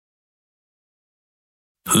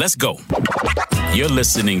Let's go. You're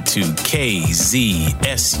listening to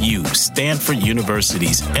KZSU, Stanford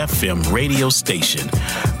University's FM radio station,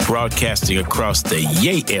 broadcasting across the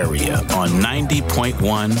Yay area on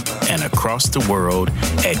 90.1 and across the world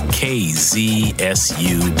at kzsu.org.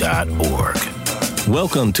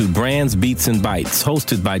 Welcome to Brands, Beats, and Bites,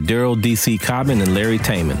 hosted by Daryl D.C. Cobbin and Larry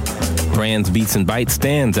Taman. Brands, Beats, and Bites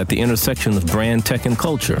stands at the intersection of brand, tech, and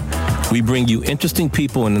culture. We bring you interesting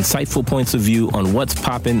people and insightful points of view on what's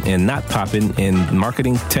popping and not popping in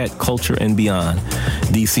marketing, tech, culture, and beyond.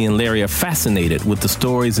 DC and Larry are fascinated with the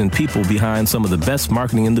stories and people behind some of the best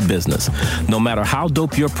marketing in the business. No matter how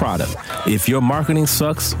dope your product, if your marketing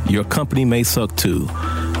sucks, your company may suck too.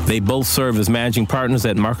 They both serve as managing partners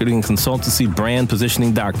at marketing consultancy Brand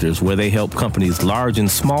Positioning Doctors, where they help companies large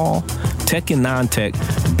and small, tech and non-tech,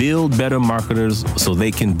 build better marketers so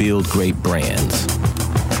they can build great brands.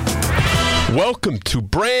 Welcome to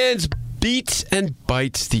Brands, Beats, and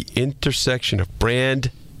Bites, the intersection of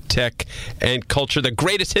brand, tech, and culture. The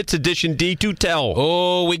greatest hits edition, D, to tell.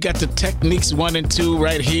 Oh, we got the Techniques 1 and 2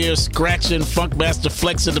 right here. Scratching, Funkmaster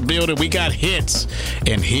Flex in the building. We got hits.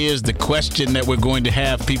 And here's the question that we're going to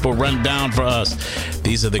have people run down for us.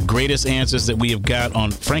 These are the greatest answers that we have got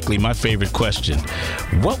on, frankly, my favorite question.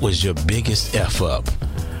 What was your biggest F up?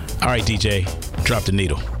 All right, DJ, drop the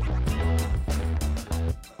needle.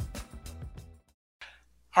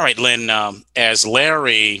 All right, Lynn, as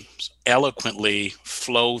Larry eloquently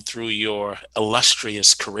flowed through your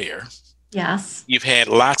illustrious career. Yes. You've had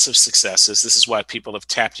lots of successes. This is why people have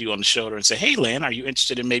tapped you on the shoulder and say, hey, Lynn, are you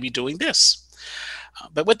interested in maybe doing this?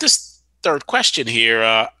 But with this third question here,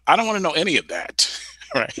 I don't want to know any of that,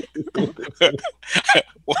 right?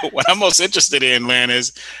 What I'm most interested in, Lynn,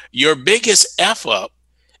 is your biggest F up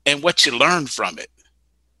and what you learned from it.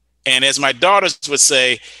 And as my daughters would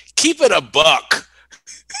say, keep it a buck.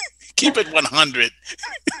 Keep it 100.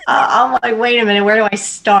 I'm like, wait a minute, where do I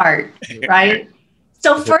start? Right?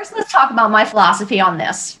 So first, let's talk about my philosophy on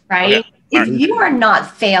this, right? Okay. If you are not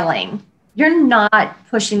failing, you're not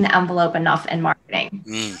pushing the envelope enough in marketing.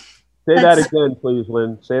 Say that again, please,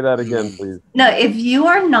 Lynn. Say that again, please. No, if you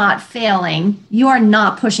are not failing, you are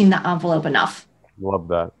not pushing the envelope enough. Love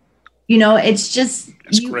that. You know, it's just...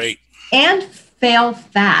 That's great. And fail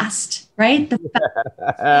fast. Right?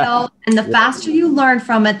 The faster you learn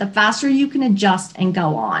from it, the faster you can adjust and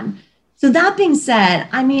go on. So that being said,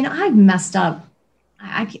 I mean, I've messed up.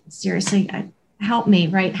 Seriously, help me,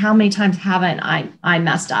 right? How many times haven't I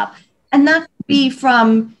messed up? And that could be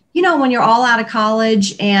from, you know, when you're all out of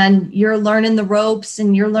college and you're learning the ropes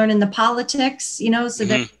and you're learning the politics, you know, so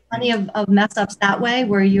there's plenty of mess ups that way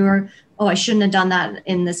where you're, oh, I shouldn't have done that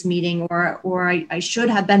in this meeting, or I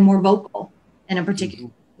should have been more vocal in a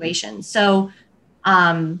particular situation. So,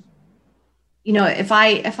 you know, if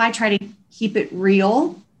I try to keep it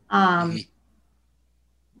real, you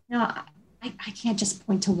know, I can't just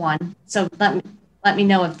point to one. So let me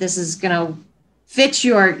know if this is going to fit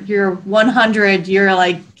your 100. You're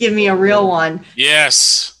like, give me a real one.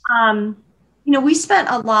 Yes. You know, we spent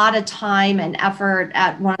a lot of time and effort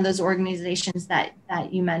at one of those organizations that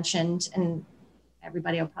you mentioned, and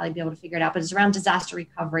everybody will probably be able to figure it out, but it's around disaster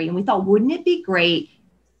recovery. And we thought, wouldn't it be great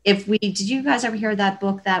if did you guys ever hear that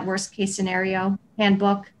book, that worst case scenario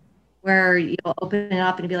handbook, where you'll open it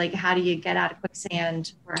up and be like, how do you get out of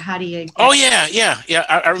quicksand? Or how do you... Yeah.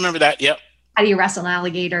 I remember that. Yep. How do you wrestle an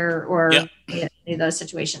alligator, or any of those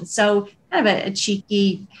situations? So kind of a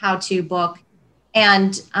cheeky how-to book.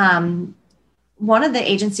 And one of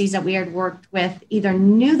the agencies that we had worked with either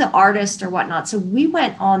knew the artist or whatnot. So we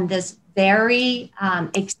went on this very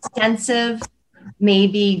extensive,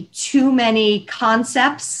 maybe too many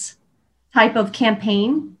concepts type of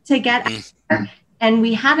campaign to get there. And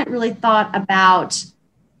we hadn't really thought about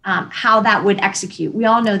how that would execute. We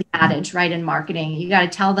all know the adage, right, in marketing. You got to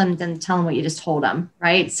tell them, then tell them what you just told them,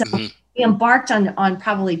 right? So we embarked on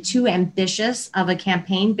probably too ambitious of a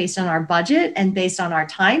campaign based on our budget and based on our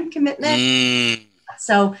time commitment.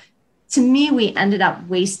 So to me, we ended up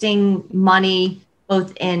wasting money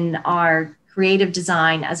both in our creative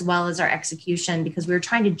design as well as our execution, because we were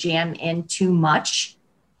trying to jam in too much.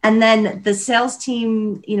 And then the sales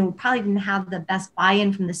team, you know, probably didn't have the best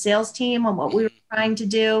buy-in from the sales team on what we were trying to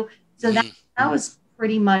do. So that was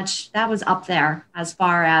pretty much, that was up there as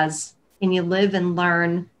far as, can you live and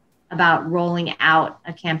learn about rolling out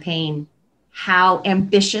a campaign, how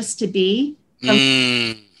ambitious to be.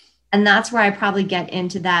 And that's where I probably get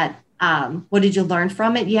into that. What did you learn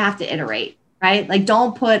from it? You have to iterate, right? Like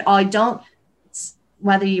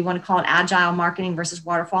whether you want to call it agile marketing versus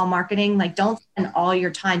waterfall marketing, like don't spend all your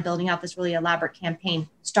time building out this really elaborate campaign.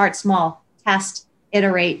 Start small, test,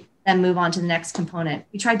 iterate, then move on to the next component.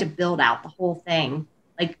 We tried to build out the whole thing,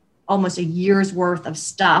 like almost a year's worth of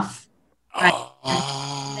stuff. Right?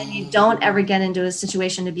 And then you don't ever get into a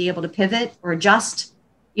situation to be able to pivot or adjust,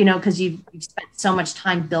 because you've spent so much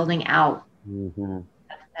time building out.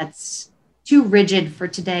 That's too rigid for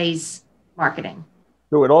today's marketing.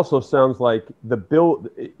 So it also sounds like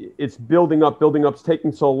it's building up, it's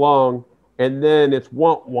taking so long, and then it's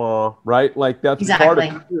wah, right? Like that's part of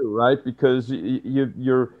it too, right? Because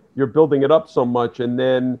you're building it up so much, and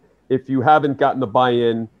then if you haven't gotten the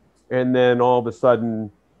buy-in, and then all of a sudden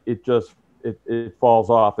it just it falls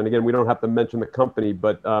off. And again, we don't have to mention the company,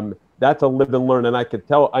 but that's a live and learn. And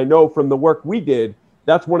I know from the work we did,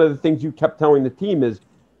 that's one of the things you kept telling the team is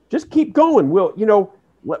just keep going. We'll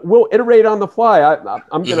iterate on the fly.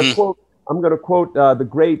 I'm going to quote the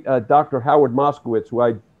great Dr. Howard Moskowitz, who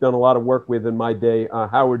I've done a lot of work with in my day.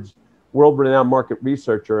 Howard's world-renowned market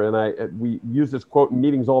researcher, and we use this quote in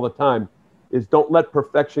meetings all the time: "Is don't let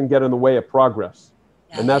perfection get in the way of progress."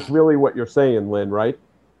 And that's really what you're saying, Lynn, right?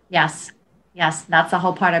 Yes, that's the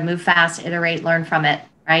whole part of move fast, iterate, learn from it,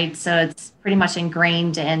 right? So it's pretty much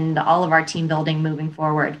ingrained in all of our team building moving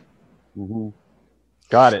forward.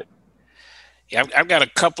 Got it. Yeah, I've got a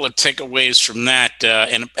couple of takeaways from that.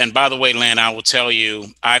 And by the way, Lynn, I will tell you,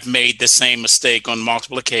 I've made the same mistake on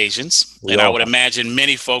multiple occasions. I would imagine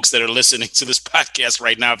many folks that are listening to this podcast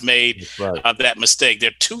right now have made that mistake. There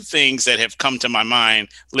are two things that have come to my mind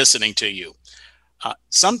listening to you.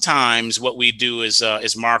 Sometimes what we do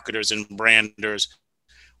as marketers and branders,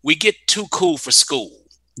 we get too cool for school.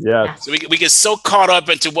 Yeah. So we get so caught up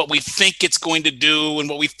into what we think it's going to do and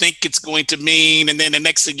what we think it's going to mean. And then the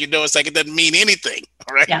next thing you know, it's like it doesn't mean anything.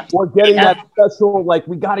 Right. Yeah. We're getting that special, like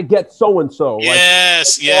we got to get so-and-so.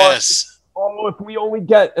 Yes. Oh, if we only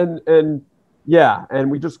get, and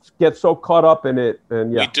we just get so caught up in it.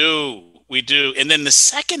 And We do. And then the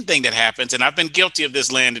second thing that happens, and I've been guilty of this,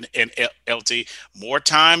 Land and LT, more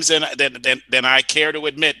times than I care to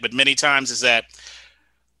admit, but many times, is that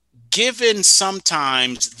given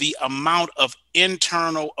sometimes the amount of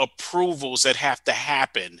internal approvals that have to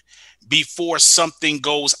happen before something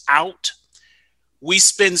goes out, we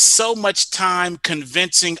spend so much time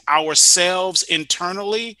convincing ourselves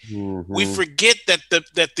internally. We forget that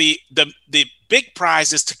the big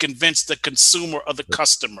prize is to convince the consumer or the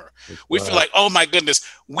customer. We feel like, oh my goodness,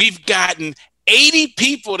 we've gotten 80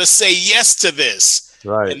 people to say yes to this.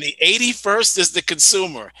 Right. And the 81st is the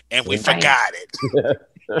consumer, and we forgot it.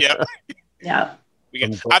 Yep. Yeah.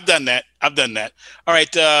 I've done that. All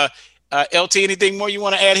right. LT, anything more you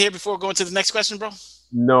want to add here before going to the next question, bro?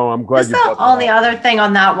 No, I'm glad you. The only other thing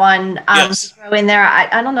on that one, to throw in there,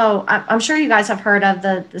 I don't know. I'm sure you guys have heard of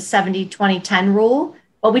the 70-20-10 rule,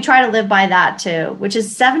 but we try to live by that too, which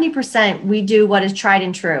is 70% we do what is tried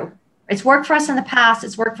and true. It's worked for us in the past.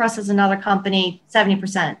 It's worked for us as another company,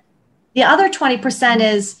 70%. The other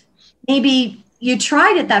 20% is maybe you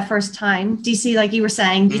tried it that first time, DC, like you were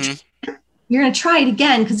saying, you're going to try it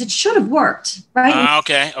again because it should have worked, right?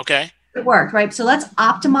 Okay. It worked, right? So let's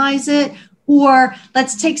optimize it, or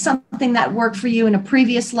let's take something that worked for you in a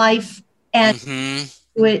previous life and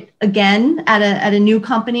do it again at a new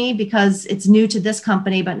company because it's new to this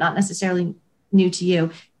company, but not necessarily new to you.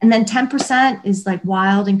 And then 10% is like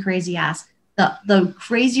wild and crazy ass. The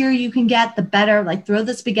crazier you can get, the better. Like throw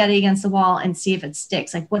the spaghetti against the wall and see if it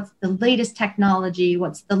sticks. Like what's the latest technology?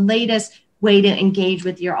 What's the latest way to engage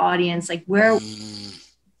with your audience? Like where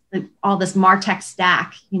all this MarTech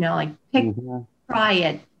stack, like try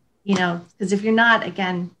it, because if you're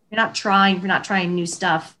not trying new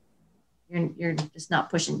stuff, you're just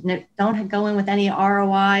not pushing. Don't go in with any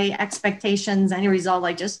ROI expectations, any result.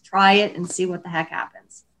 Like just try it and see what the heck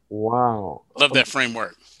happens. Wow. Love that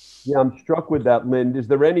framework. Yeah, I'm struck with that, Lynn. Is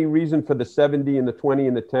there any reason for the 70 and the 20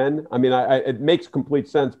 and the 10? I mean, it makes complete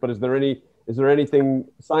sense, but is there anything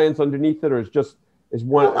science underneath it, or is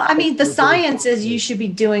one? Well, I mean, the science is you should be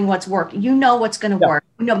doing what's working. You know what's going to work.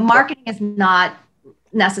 Marketing is not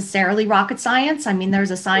necessarily rocket science. I mean,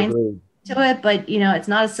 there's a science to it, but it's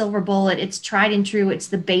not a silver bullet. It's tried and true. It's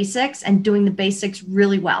the basics and doing the basics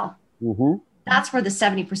really well. That's where the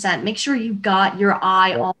 70%. Make sure you got your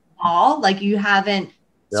eye on the ball, like you haven't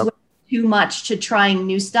switched too much to trying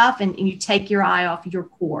new stuff, and you take your eye off your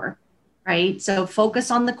core, right? So focus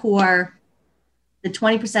on the core. The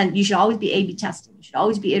 20%, you should always be A/B testing. You should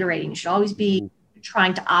always be iterating. You should always be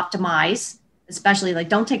trying to optimize, especially like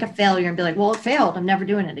don't take a failure and be like, well, it failed, I'm never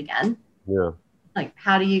doing it again. Yeah. Like,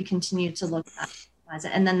 how do you continue to look at it?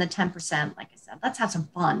 And then the 10%, like I said, let's have some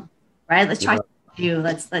fun, right? Let's try something new.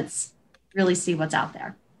 Let's really see what's out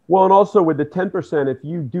there. Well, and also with the 10%, if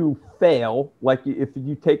you do fail, like if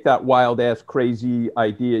you take that wild ass crazy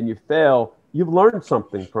idea and you fail, you've learned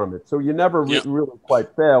something from it. So you never really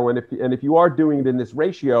quite fail. And if you are doing it in this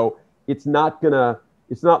ratio, it's not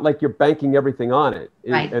like you're banking everything on it.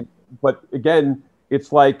 Right. But again,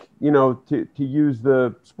 it's like, to use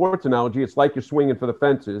the sports analogy, it's like you're swinging for the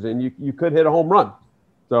fences and you could hit a home run.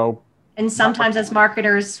 So. And sometimes as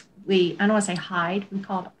marketers, I don't want to say hide, we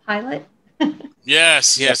call it a pilot.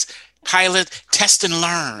 Yes. Pilot, test and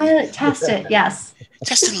learn. Pilot, test it, yes.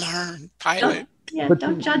 Test and learn, pilot.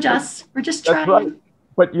 Don't judge us. We're just trying. That's right.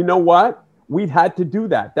 But you know what? We've had to do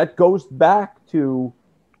that. That goes back to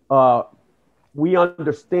we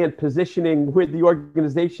understand positioning with the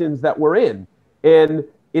organizations that we're in. And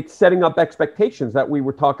it's setting up expectations that we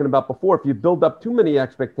were talking about before. If you build up too many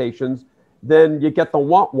expectations, then you get the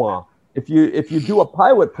wah-wah. If you do a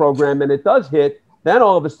pilot program and it does hit, then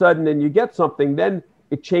all of a sudden, and you get something, then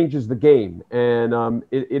it changes the game. And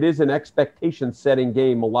it is an expectation-setting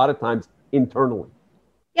game a lot of times internally.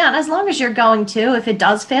 Yeah, and as long as you're going to, if it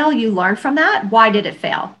does fail, you learn from that. Why did it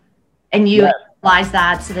fail? And you realize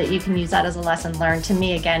that so that you can use that as a lesson learned. To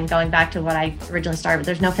me, again, going back to what I originally started with,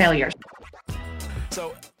 there's no failures.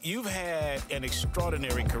 So you've had an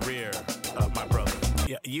extraordinary career, my brother.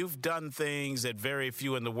 Yeah, you've done things that very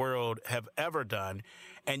few in the world have ever done,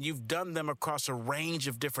 and you've done them across a range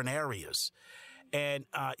of different areas. And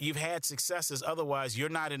you've had successes. Otherwise, you're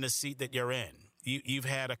not in the seat that you're in. You've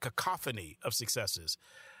had a cacophony of successes.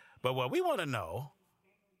 But what we want to know,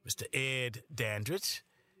 Mr. Ed Dandridge,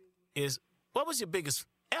 is what was your biggest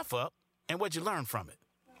F-up and what'd you learn from it?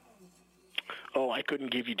 Oh, I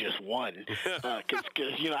couldn't give you just one, because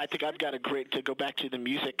I think I've got to go back to the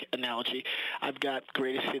music analogy. I've got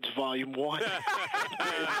Greatest Hits Volume 1,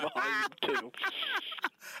 Volume 2.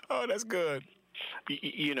 Oh, that's good.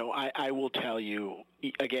 I will tell you,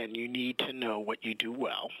 again, you need to know what you do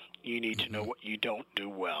well. You need to know what you don't do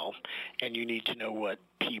well, and you need to know what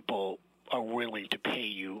people are willing to pay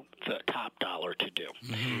you the top dollar to do.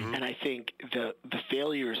 Mm-hmm. And I think the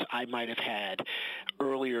failures I might have had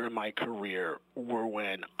earlier in my career were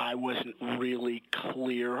when I wasn't really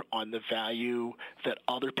clear on the value that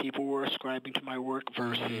other people were ascribing to my work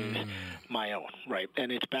versus my own, right? And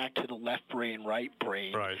it's back to the left brain, right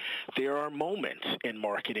brain. Right. There are moments in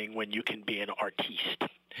marketing when you can be an artiste.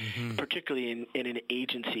 Mm-hmm. Particularly in an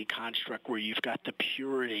agency construct where you've got the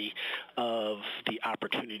purity of the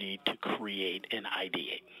opportunity to create and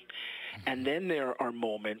ideate. Mm-hmm. And then there are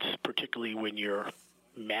moments, particularly when you're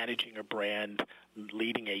managing a brand,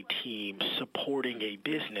 leading a team, supporting a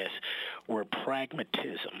business, where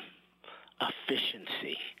pragmatism,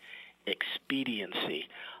 efficiency, expediency,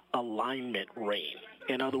 alignment reign.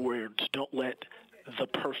 In other words, don't let the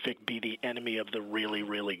perfect be the enemy of the really,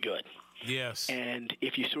 really good. Yes. And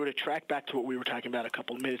if you sort of track back to what we were talking about a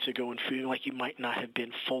couple of minutes ago and feeling like you might not have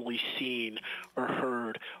been fully seen or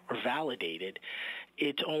heard or validated,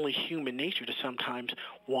 it's only human nature to sometimes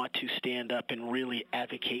want to stand up and really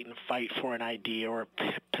advocate and fight for an idea or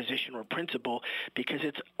a position or principle because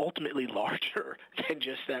it's ultimately larger than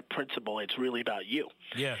just that principle. It's really about you.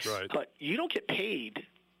 Yes. Right. But you don't get paid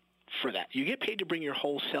for that. You get paid to bring your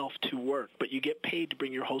whole self to work, but you get paid to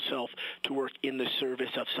bring your whole self to work in the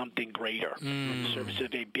service of something greater, in the service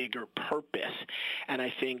of a bigger purpose. And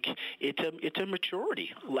I think it's a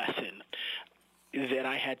maturity lesson that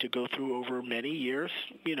I had to go through over many years,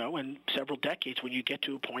 and several decades, when you get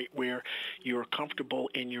to a point where you're comfortable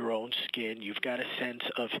in your own skin, you've got a sense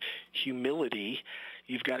of humility,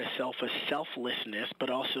 you've got a selflessness, but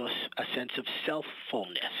also a sense of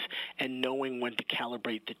selffulness, and knowing when to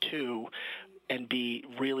calibrate the two and be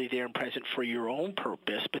really there and present for your own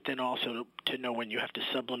purpose, but then also to know when you have to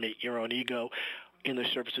sublimate your own ego in the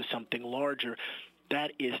service of something larger.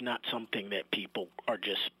 That is not something that people are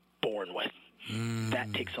just born with.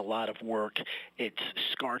 That takes a lot of work. It's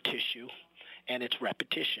scar tissue, and it's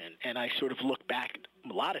repetition. And I sort of look back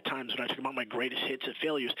a lot of times when I talk about my greatest hits and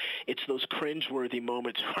failures, it's those cringeworthy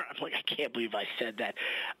moments where I'm like, I can't believe I said that.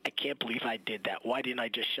 I can't believe I did that. Why didn't I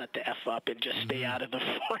just shut the F up and just stay out of the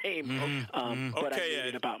frame? But I made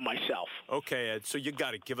it about myself. Okay, Ed, so you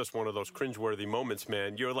got to give us one of those cringeworthy moments,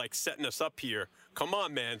 man. You're like setting us up here. Come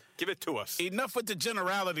on, man. Give it to us. Enough with the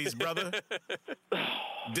generalities, brother.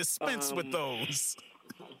 Dispense with those.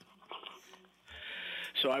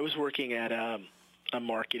 So I was working at a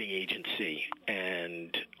marketing agency,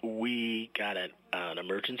 and we got an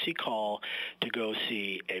emergency call to go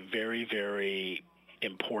see a very, very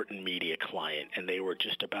important media client, and they were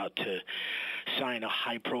just about to sign a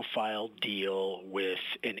high-profile deal with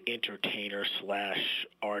an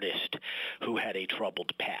entertainer/artist who had a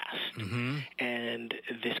troubled past. Mm-hmm. And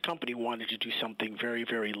this company wanted to do something very,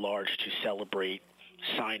 very large to celebrate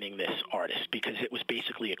signing this artist, because it was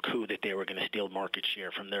basically a coup that they were going to steal market share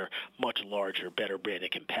from their much larger, better branded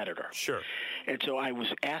competitor. Sure. And so I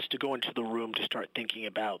was asked to go into the room to start thinking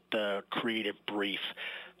about the creative brief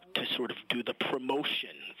to sort of do the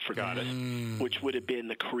promotion for this, which would have been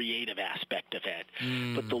the creative aspect of it.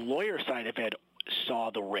 But the lawyer side of it saw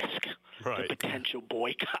the risk, right. the potential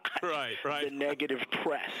boycott, right. the negative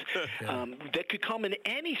press that could come in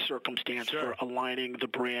any circumstance for aligning the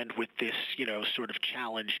brand with this, sort of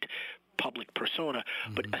challenged public persona,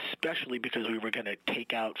 but especially because we were going to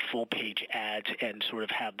take out full-page ads and sort of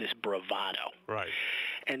have this bravado. Right.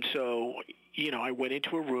 And so, I went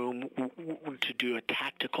into a room to do a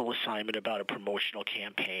tactical assignment about a promotional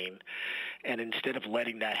campaign, and instead of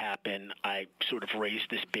letting that happen, I sort of raised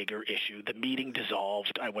this bigger issue. The meeting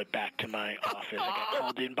dissolved. I went back to my office. I got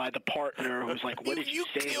called in by the partner who was like, "What did you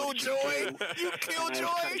say? Killed Joy. You killed Joy." I was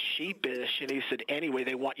kind of sheepish, and he said, "Anyway,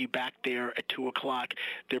 they want you back there at 2:00.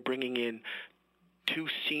 They're bringing in 2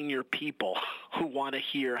 senior people who want to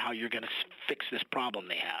hear how you're going to fix this problem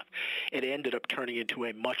they have." It ended up turning into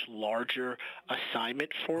a much larger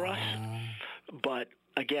assignment for us. But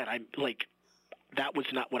again, that was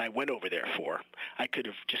not what I went over there for. I could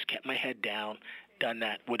have just kept my head down, done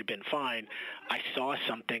that, would have been fine. I saw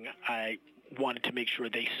something. I wanted to make sure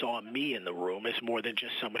they saw me in the room as more than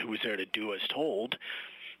just someone who was there to do as told.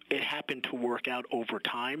 It happened to work out over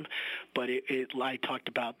time, but I talked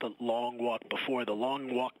about the long walk before. The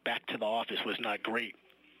long walk back to the office was not great.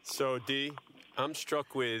 So, D, I'm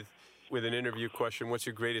struck with an interview question. What's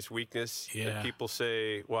your greatest weakness? Yeah. And people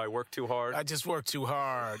say, well, I work too hard. I just work too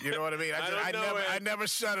hard. You know what I mean? I never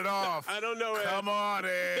shut it off. I don't know, Ed. Come on,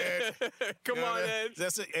 Ed. Come on, Ed.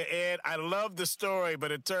 Ed, I love the story,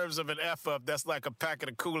 but in terms of an F-up, that's like a packet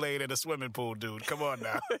of Kool-Aid in a swimming pool, dude. Come on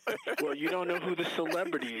now. Well, you don't know who the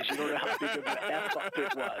celebrity is. You don't know how big of an F-up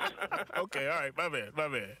it was. Okay, all right. My bad.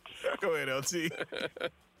 Go ahead, LT.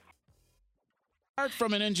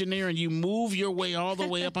 From an engineer, and you move your way all the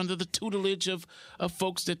way up under the tutelage of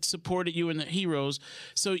folks that supported you and the heroes.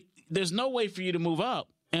 So there's no way for you to move up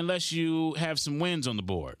unless you have some wins on the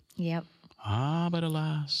board. Yep. But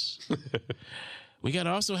alas, we got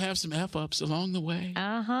to also have some F-ups along the way.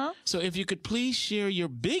 Uh-huh. So if you could please share your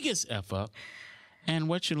biggest F-up and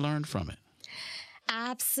what you learned from it.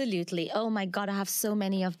 Absolutely. Oh, my God, I have so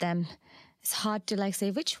many of them. It's hard to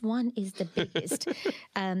say which one is the biggest.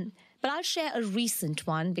 But I'll share a recent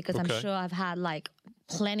one because I'm sure I've had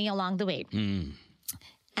plenty along the way. And,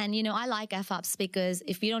 I like F-ups because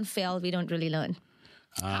if we don't fail, we don't really learn.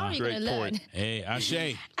 How are you going to learn? Hey,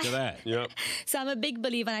 Ashe to that. Yep. So I'm a big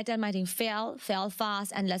believer, and I tell my team, fail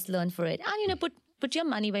fast, and let's learn for it. And, put your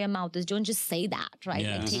money where your mouth is. Don't just say that, right?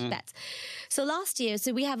 Yeah. Take bets. So last year,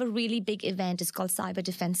 we have a really big event. It's called Cyber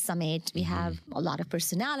Defense Summit. We have a lot of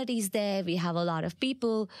personalities there. We have a lot of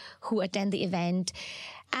people who attend the event.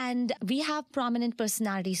 And we have prominent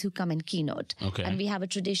personalities who come and keynote. Okay. And we have a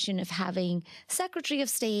tradition of having Secretary of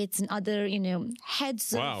States and other,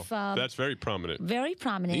 heads of... Wow, that's very prominent. Very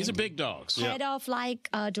prominent. These are big dogs. Head of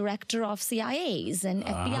director of CIAs and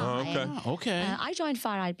FBI. Okay. I joined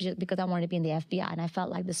FAR because I wanted to be in the FBI, and I felt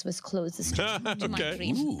like this was closest to my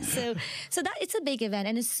dream. Ooh. So that it's a big event,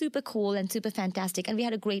 and it's super cool and super fantastic. And we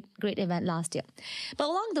had a great event last year. But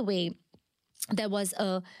along the way, there was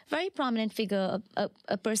a very prominent figure,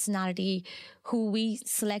 a personality who we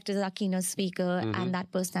selected as our keynote speaker, and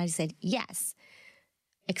that personality said yes.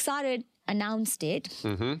 Excited, announced it,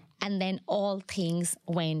 and then all things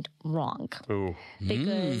went wrong. Ooh.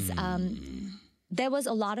 Because there was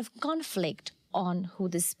a lot of conflict on who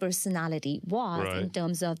this personality was in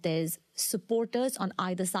terms of there's supporters on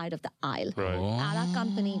either side of the aisle. Right. At our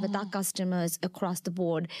company, with our customers across the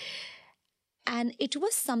board. And it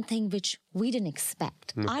was something which we didn't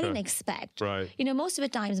expect. I didn't expect. Right. Most of the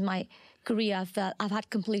times in my career, I felt I've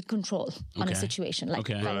had complete control on a situation.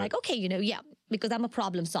 Because I'm a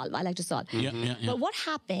problem solver. I like to solve. Yeah. But what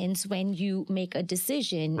happens when you make a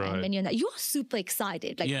decision and when you're super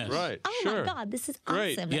excited? Right. Oh my God, this is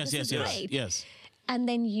Great. awesome. Yes. This is great. Yes. And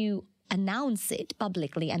then you announce it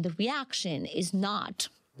publicly, and the reaction is not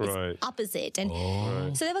Right. It's opposite. And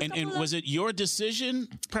so there were And was it your decision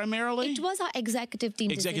primarily? It was our executive team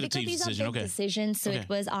Executive decision. team Because these decision, are big okay. decisions. So Okay. it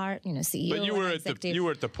was our CEO. But you were and at the executive. you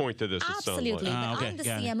were at the point of this. Absolutely. It sounds like. But I'm the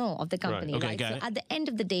got it. CMO of the company, Okay, right? got So it. at the end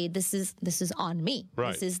of the day, this is on me.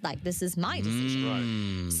 Right. This is my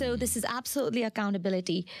decision. Right. So this is absolutely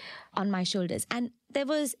accountability on my shoulders. And it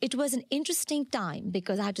was an interesting time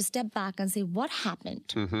because I had to step back and say, what happened?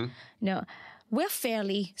 Mm-hmm. No, we're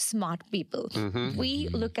fairly smart people. Mm-hmm. We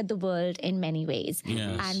look at the world in many ways.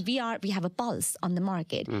 Yes. And we have a pulse on the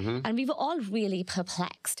market. Mm-hmm. And we were all really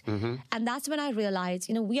perplexed. And that's when I realized,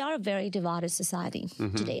 we are a very divided society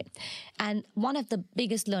Mm-hmm. today. And one of the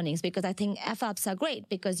biggest learnings, because I think F-ups are great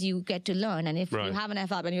because you get to learn. And if Right. you have an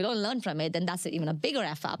F-up and you don't learn from it, then that's even a bigger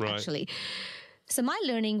F-up, Right. actually. So my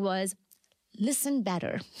learning was listen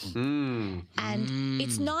better. And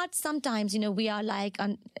it's not sometimes, we are like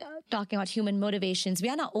talking about human motivations. We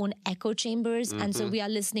are in our own echo chambers. And so we are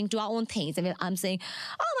listening to our own things. I mean, I'm saying,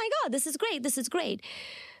 oh my God, this is great. This is great.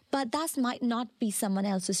 But that might not be someone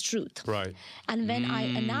else's truth. Right. And when I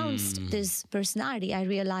announced this personality, I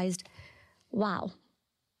realized, wow,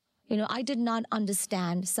 I did not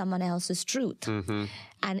understand someone else's truth.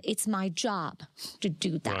 And it's my job to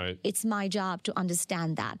do that. Right. It's my job to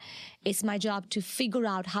understand that. It's my job to figure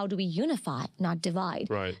out how do we unify, not divide.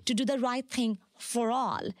 Right. To do the right thing for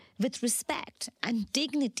all with respect and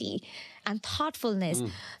dignity and thoughtfulness.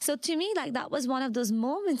 So to me, that was one of those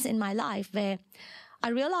moments in my life where I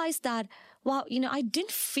realized that, wow, I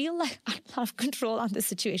didn't feel like I had a lot of control on the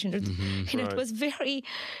situation. It was very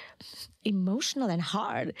emotional and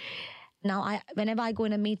hard. Now, whenever I go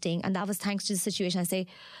in a meeting, and that was thanks to the situation, I say,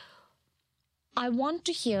 I want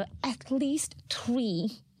to hear at least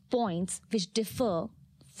 3 points which differ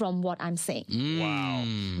from what I'm saying. Wow.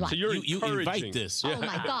 Right. So you're You encouraging. invite this. Oh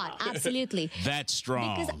my God, absolutely. That's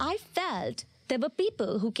strong. Because I felt there were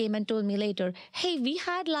people who came and told me later, hey, we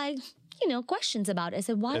had questions about it. I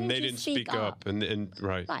said, why And didn't they you didn't speak up. And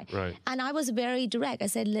right. And I was very direct. I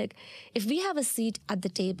said, look, if we have a seat at the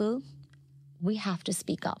table, we have to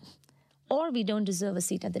speak up. Or we don't deserve a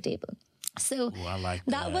seat at the table. So I like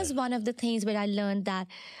that was one of the things where I learned that,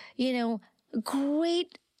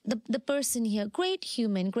 great, the person here, great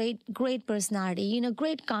human, great personality,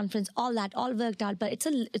 great conference, all that, all worked out. But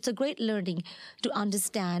it's a great learning to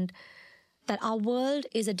understand that our world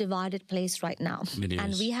is a divided place right now. It is.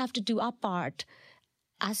 And we have to do our part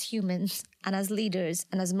as humans and as leaders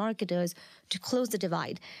and as marketers to close the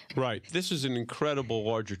divide. Right. This is an incredible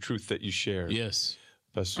larger truth that you shared. Yes.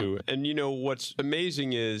 Vasu. And what's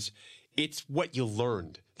amazing is it's what you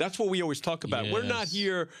learned. That's what we always talk about. We're not Yes.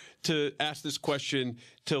 here to ask this question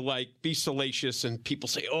to be salacious and people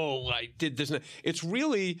say, oh, I did this. It's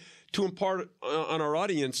really to impart on our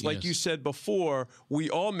audience, like you said before, we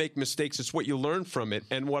all make mistakes. It's what you learn from it.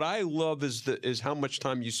 And what I love is how much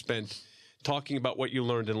time you spent talking about what you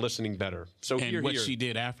learned and listening better. So And what she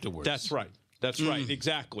did afterwards. That's right. That's right.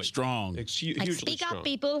 Exactly. Strong. It's hugely Speak strong. up,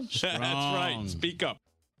 people. That's right. Speak up.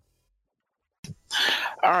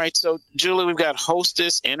 All right, so Julie, we've got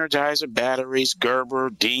Hostess, Energizer Batteries, Gerber,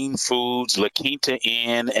 Dean Foods, La Quinta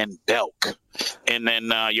Inn, and Belk. And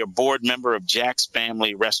then you're board member of Jack's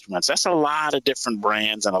Family Restaurants. That's a lot of different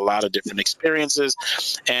brands and a lot of different experiences.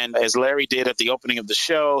 And as Larry did at the opening of the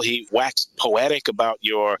show, he waxed poetic about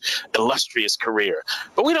your illustrious career.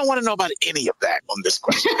 But we don't want to know about any of that on this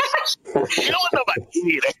question. We don't want to know about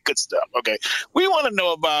any of that good stuff, okay? We want to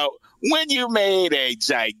know about when you made a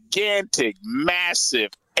gigantic, massive,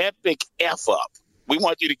 epic F-up. We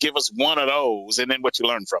want you to give us one of those and then what you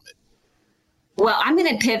learned from it. Well, I'm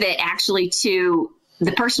going to pivot actually to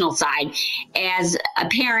the personal side. As a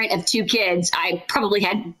parent of 2 kids, I probably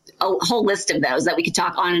had a whole list of those that we could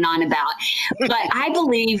talk on and on about. But I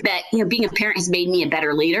believe that, being a parent has made me a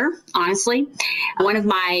better leader, honestly. One of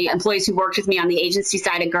my employees who worked with me on the agency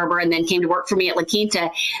side at Gerber and then came to work for me at La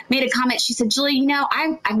Quinta made a comment. She said, Julie,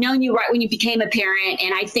 I've known you right when you became a parent.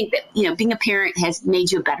 And I think that, being a parent has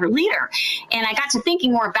made you a better leader. And I got to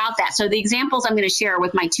thinking more about that. So the examples I'm going to share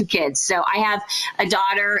with my 2 kids. So I have a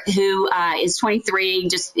daughter who is 23,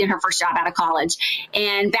 just in her first job out of college.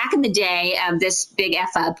 And back in the day of this big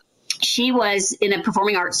F-up, she was in a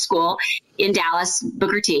performing arts school in Dallas,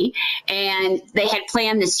 Booker T, and they had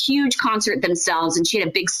planned this huge concert themselves, and she had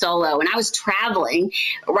a big solo, and I was traveling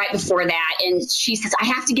right before that, and she says, I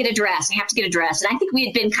have to get a dress. And I think we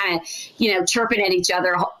had been kind of, chirping at each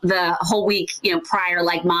other the whole week, prior,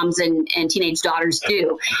 like moms and teenage daughters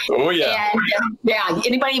do. Oh, yeah. And,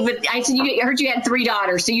 anybody, I said, I heard you had 3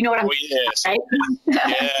 daughters, so you know what I'm yes. Right?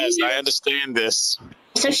 Yes, I understand this.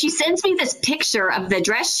 So she sends me this picture of the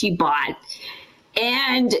dress she bought,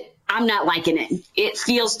 and I'm not liking it. It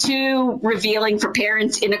feels too revealing for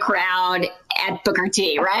parents in a crowd at Booker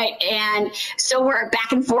T, right? And so we're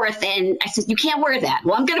back and forth, and I said, you can't wear that.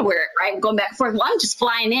 Well, I'm going to wear it, right? Going back and forth. Well, I'm just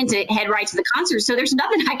flying in to head right to the concert, so there's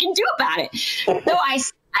nothing I can do about it. So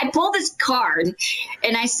I pull this card,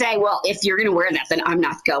 and I say, well, if you're going to wear that, then I'm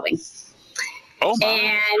not going. Oh, my.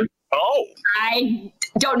 And I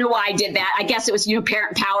don't know why I did that. I guess it was,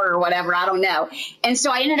 parent power or whatever. I don't know. And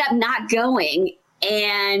so I ended up not going.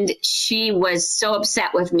 And she was so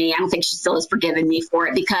upset with me. I don't think she still has forgiven me for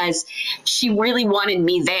it, because she really wanted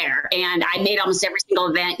me there. And I made almost every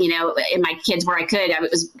single event, in my kids where I could. I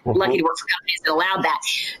was lucky to work for companies that allowed that.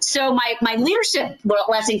 So my leadership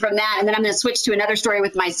lesson from that, and then I'm going to switch to another story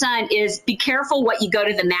with my son, is be careful what you go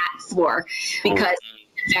to the mat for, because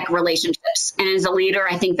affect relationships. And as a leader,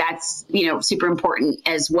 I think that's, super important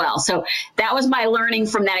as well. So that was my learning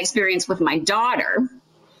from that experience with my daughter.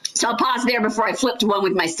 So I'll pause there before I flip to one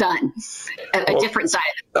with my son, a different side.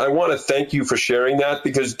 I want to thank you for sharing that,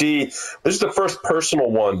 because, Dee, this is the first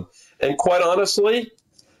personal one. And quite honestly,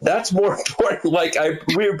 that's more important.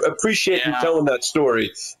 We appreciate you telling that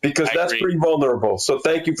story, because that's pretty vulnerable. So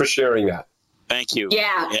thank you for sharing that. Thank you.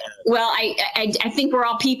 Yeah. Well, I think we're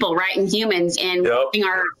all people, right? And humans, and bring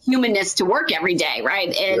our humanness to work every day,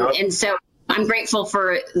 right? And so I'm grateful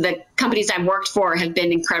for the companies I've worked for have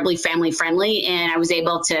been incredibly family friendly, and I was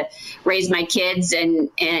able to raise my kids and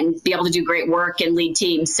be able to do great work and lead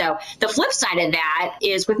teams. So the flip side of that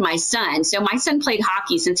is with my son. So my son played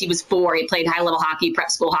hockey since he was 4. He played high level hockey,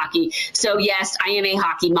 prep school hockey. So yes, I am a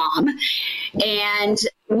hockey mom. And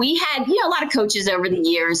we had, a lot of coaches over the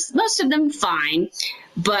years, most of them fine.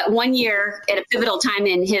 But one year, at a pivotal time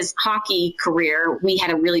in his hockey career, we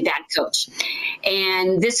had a really bad coach.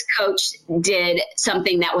 And this coach did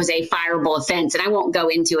something that was a fireable offense. And I won't go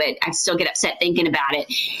into it. I still get upset thinking about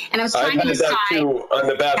it. And I was trying to decide. That too, on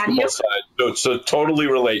the basketball side. So totally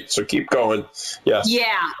relate. So keep going. Yes.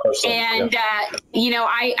 Yeah. And,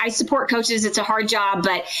 I support coaches. It's a hard job.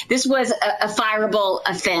 But this was a fireable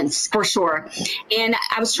offense for sure. And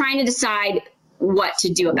I was trying to decide what to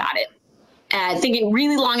do about it. Thinking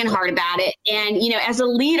really long and hard about it. And, as a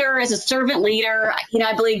leader, as a servant leader,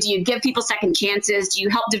 I believe, do you give people second chances? Do you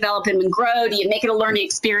help develop them and grow? Do you make it a learning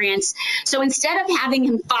experience? So instead of having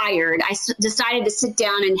him fired, I decided to sit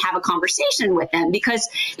down and have a conversation with him, because,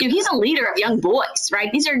 he's a leader of young boys,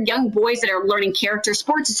 right? These are young boys that are learning character.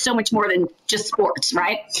 Sports is so much more than just sports,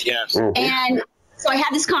 right? Yes. And so I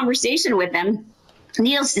had this conversation with him.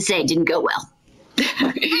 Needless to say, it didn't go well.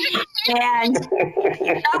 And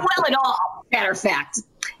not well at all, matter of fact.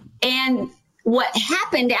 And what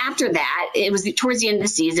happened after that, it was towards the end of the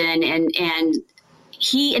season, and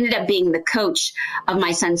he ended up being the coach of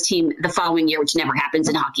my son's team the following year, which never happens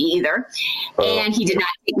in hockey either. And he did not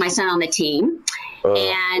take my son on the team.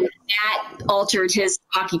 And that altered his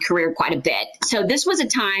hockey career quite a bit. So this was a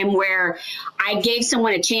time where I gave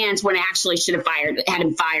someone a chance when I actually should have had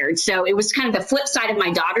him fired. So it was kind of the flip side of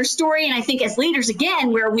my daughter's story. And I think as leaders,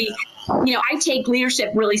 again, where we, I take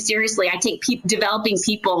leadership really seriously. I take developing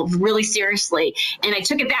people really seriously. And I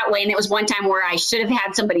took it that way. And it was one time where I should have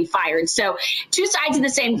had somebody fired. So two sides of the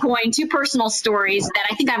same coin, two personal stories that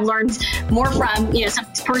I think I've learned more from, some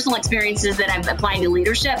personal experiences that I've applied to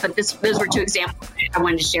leadership. But those were two examples I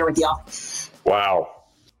wanted to share with y'all. Wow.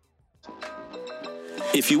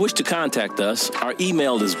 If you wish to contact us, our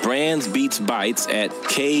email is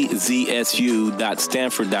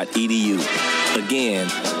brandsbeatsbites@kzsu.stanford.edu. Again,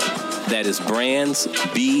 that is brands,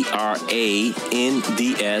 BRANDS,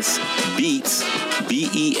 beats,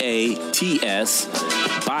 BEATS,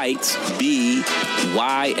 bites,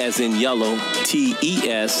 BY as in yellow,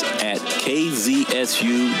 TES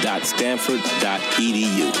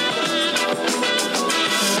 @kzsu.stanford.edu.